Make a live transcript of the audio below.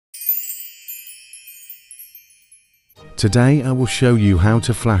Today I will show you how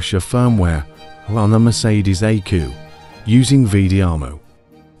to flash a firmware on a Mercedes ECU using Vediamo.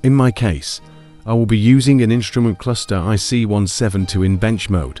 In my case, I will be using an instrument cluster IC172 in bench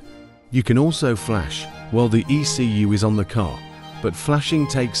mode. You can also flash while the ECU is on the car, but flashing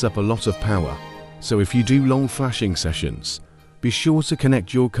takes up a lot of power, so if you do long flashing sessions, be sure to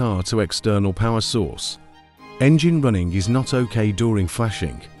connect your car to external power source. Engine running is not okay during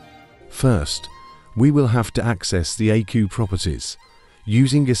flashing. First, we will have to access the ECU properties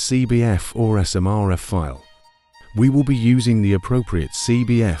using a CBF or SMRF file. We will be using the appropriate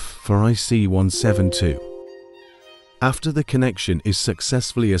CBF for IC172. After the connection is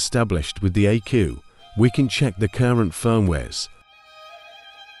successfully established with the ECU, we can check the current firmwares.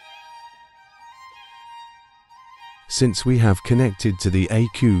 Since we have connected to the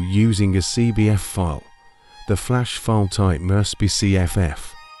ECU using a CBF file, the flash file type must be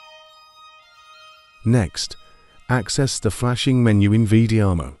CFF. Next, access the flashing menu in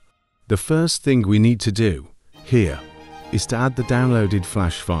Vediamo. The first thing we need to do here is to add the downloaded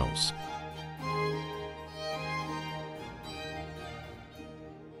flash files.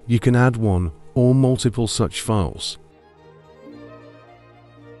 You can add one or multiple such files.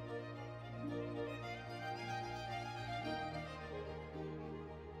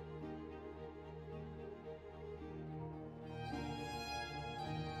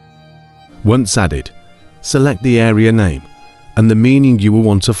 Once added, select the area name and the meaning you will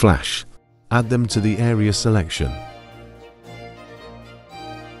want to flash. Add them to the area selection.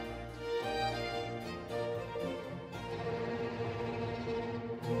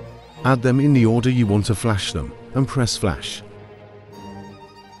 Add them in the order you want to flash them and press flash.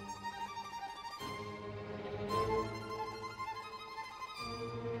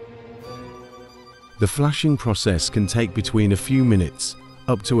 The flashing process can take between a few minutes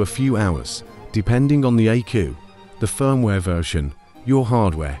up to a few hours, depending on the ECU, the firmware version, your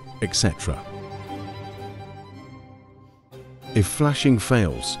hardware, etc. If flashing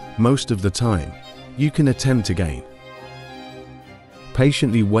fails most of the time, you can attempt again.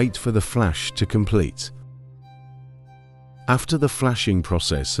 Patiently wait for the flash to complete. After the flashing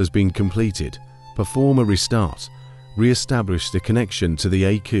process has been completed, perform a restart, re-establish the connection to the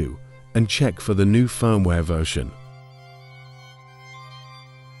ECU, and check for the new firmware version.